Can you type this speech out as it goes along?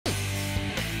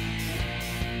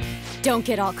Don't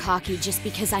get all cocky just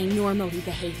because I normally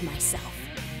behave myself.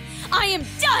 I am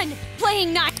done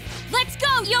playing nice. Let's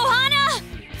go, Johanna!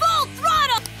 Full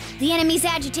throttle! The enemy's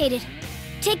agitated.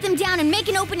 Take them down and make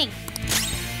an opening.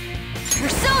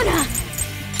 Persona!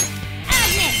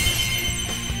 Agnes!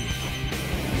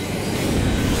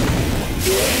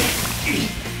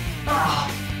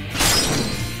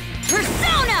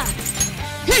 Persona!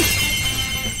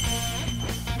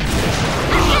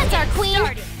 Against our queen!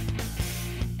 Started.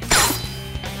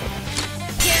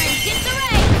 You're in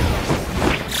disarray!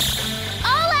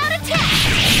 All-out attack!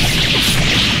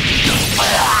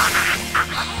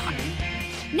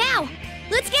 Now,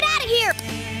 let's get out of here!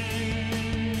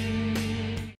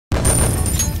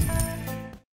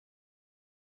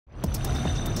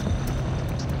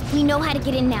 We know how to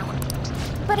get in now.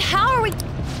 But how are we?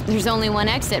 There's only one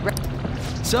exit, right?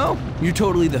 So, you're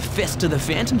totally the fist of the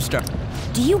Phantom Star.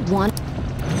 Do you want?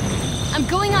 I'm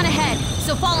going on ahead,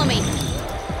 so follow me.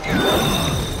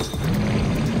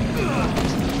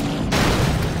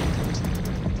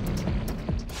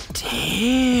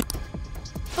 Damn.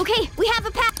 Okay, we have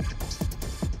a path.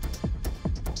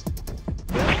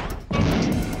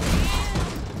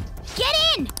 Get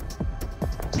in!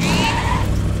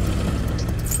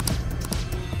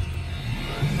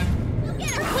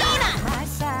 Persona!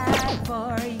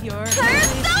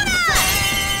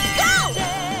 Go!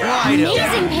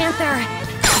 Amazing, Panther!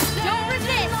 Don't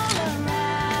resist!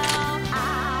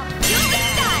 Human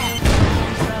style!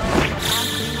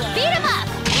 Beat him up!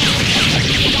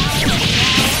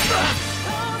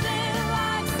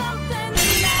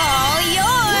 All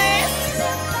yours!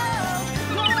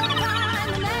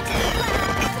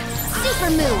 Super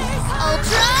move!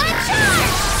 Ultra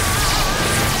charge!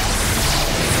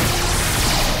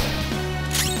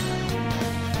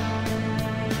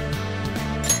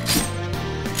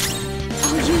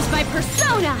 I'll use my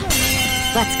persona!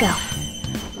 Let's go.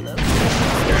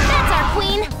 That's our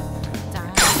queen!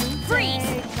 Freeze!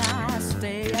 Let's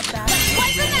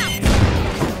wipe them out!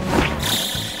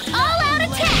 All-out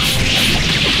attack!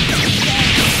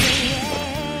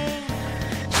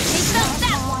 Take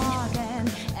that one!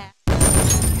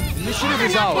 Initiative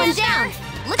is One ours. down!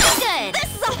 Looking good! This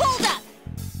is a holdup!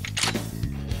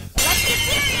 Let's get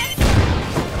serious!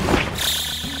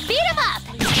 Beat him up!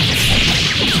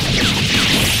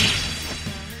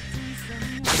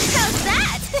 How's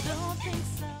that?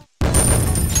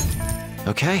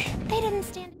 Okay. They didn't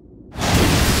stand.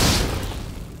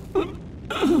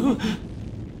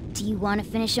 Do you want to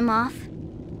finish him off?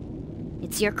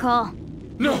 It's your call.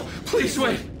 No, please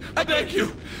wait. I beg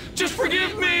you. Just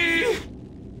forgive me.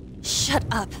 Shut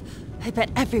up. I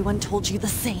bet everyone told you the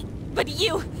same. But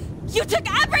you took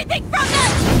everything from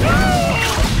them!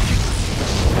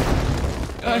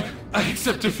 I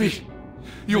accept defeat.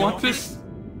 You want this?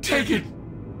 Take it.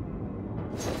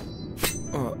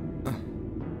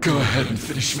 Go ahead and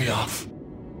finish me off.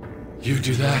 You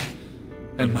do that,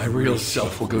 and my real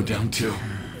self will go down too.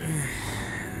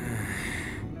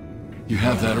 You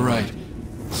have that right,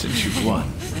 since you've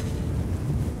won.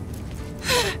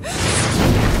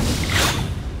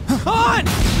 On!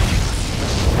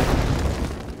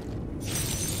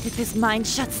 If his mind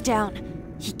shuts down,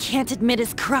 he can't admit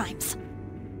his crimes.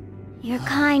 You're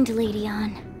kind, Lady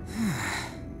Ann.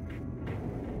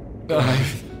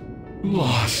 I've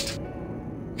lost.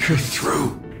 You're through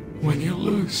when you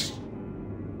lose.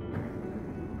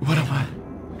 What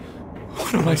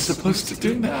am I supposed to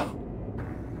do now?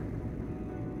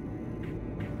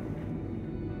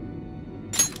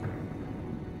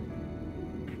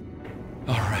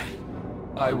 All right.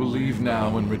 I will leave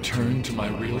now and return to my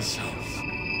real self.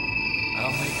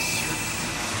 I'll make certain.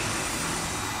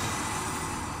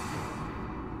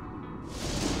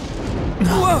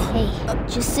 Hey,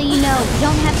 just so you know, we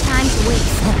don't have time to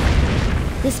waste.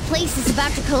 This place is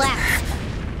about to collapse.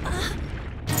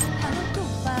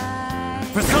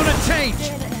 Persona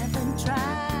change!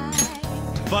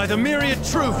 By the myriad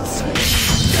truths!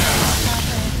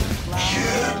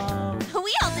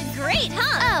 We all did great,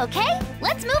 huh? Okay,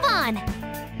 let's move on.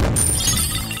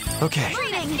 Okay.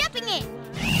 Stepping it.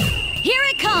 Here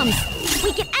it comes.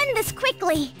 We can end this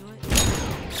quickly.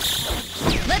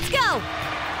 Let's go!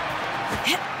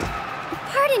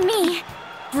 Pardon me.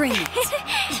 Bring it.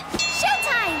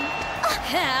 Showtime!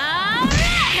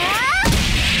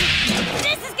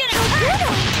 This is gonna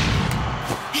hurt!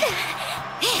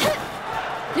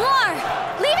 Noir,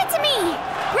 leave it to me.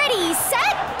 Ready,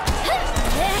 set.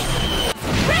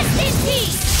 Rest in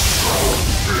peace.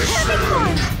 Perfect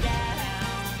form.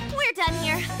 We're done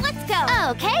here. Let's go.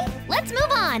 Okay, let's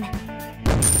move on.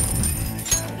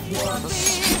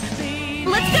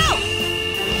 Let's go.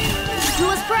 Do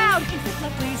us proud. crowd!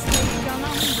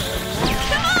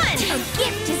 Come on! A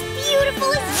gift as beautiful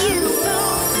as you!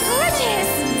 Gorgeous!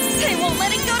 I won't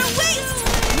let it go to waste!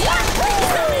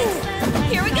 Yahoo!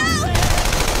 Here we go!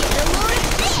 Get a load of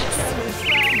this!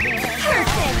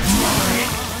 Perfect!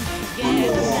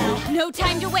 No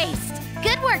time to waste.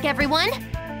 Good work, everyone!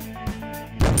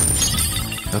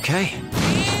 Okay.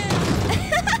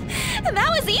 That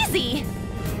was easy!